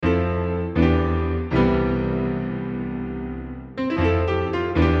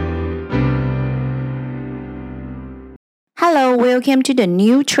welcome to the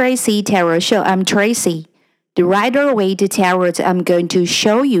new Tracy Tarot Show. I'm Tracy. The Rider-Waite Tarot I'm going to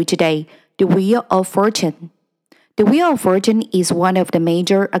show you today, the Wheel of Fortune. The Wheel of Fortune is one of the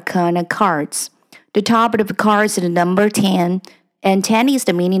major arcana cards. The top of the card is the number 10, and 10 is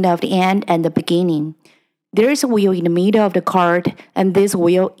the meaning of the end and the beginning. There is a wheel in the middle of the card, and this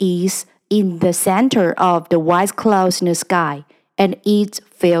wheel is in the center of the white clouds in the sky, and it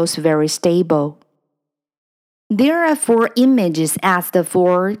feels very stable. There are 4 images at the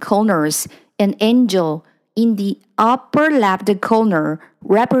 4 corners. An angel in the upper left corner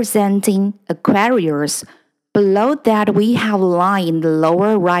representing Aquarius. Below that we have a line in the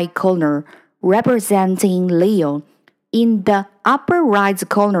lower right corner representing Leo. In the upper right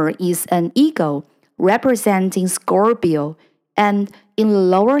corner is an eagle representing Scorpio. And in the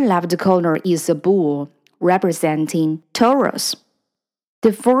lower left corner is a bull representing Taurus.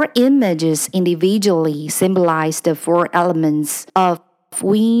 The 4 images individually symbolize the 4 elements of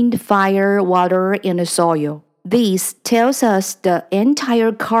wind, fire, water, and soil. This tells us the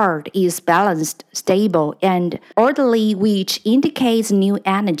entire card is balanced, stable, and orderly, which indicates new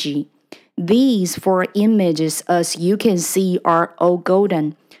energy. These 4 images, as you can see, are all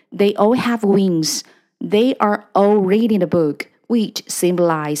golden. They all have wings. They are all reading a book, which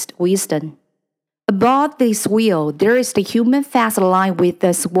symbolized wisdom. Above this wheel, there is the human face line with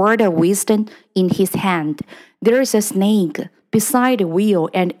the sword of wisdom in his hand. There is a snake beside the wheel,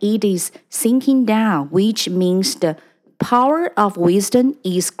 and it is sinking down, which means the power of wisdom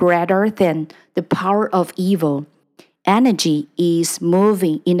is greater than the power of evil. Energy is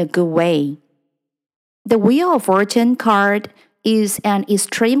moving in a good way. The Wheel of Fortune card is an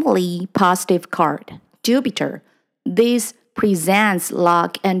extremely positive card. Jupiter. This presents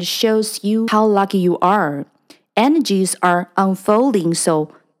luck and shows you how lucky you are. Energies are unfolding, so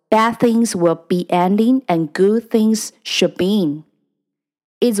bad things will be ending and good things should begin.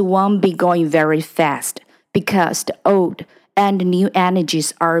 It won't be going very fast because the old and new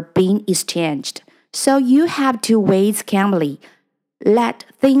energies are being exchanged. So you have to wait calmly. Let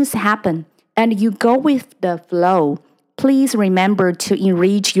things happen and you go with the flow. Please remember to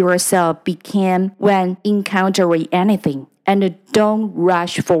enrich yourself when encountering anything. And don't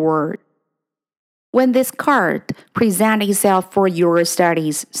rush forward. When this card presents itself for your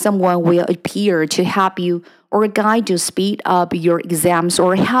studies, someone will appear to help you or guide you speed up your exams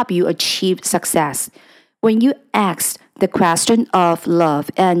or help you achieve success. When you ask the question of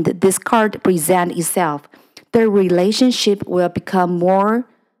love and this card presents itself, the relationship will become more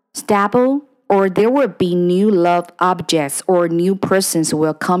stable, or there will be new love objects or new persons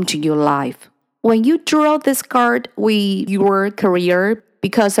will come to your life. When you draw this card with your career,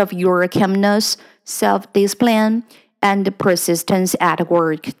 because of your calmness, self-discipline, and persistence at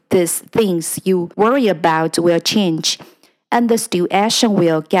work, these things you worry about will change, and the situation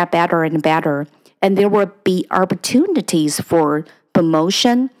will get better and better, and there will be opportunities for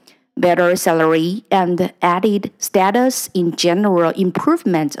promotion, better salary, and added status in general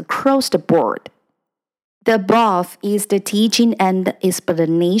improvement across the board. The above is the teaching and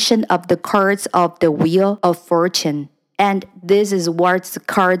explanation of the cards of the Wheel of Fortune. And this is what the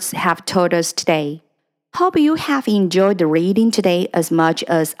cards have told us today. Hope you have enjoyed the reading today as much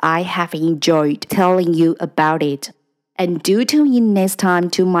as I have enjoyed telling you about it. And do tune in next time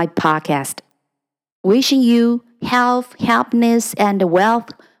to my podcast. Wishing you health, happiness, and wealth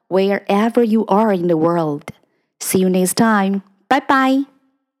wherever you are in the world. See you next time. Bye-bye.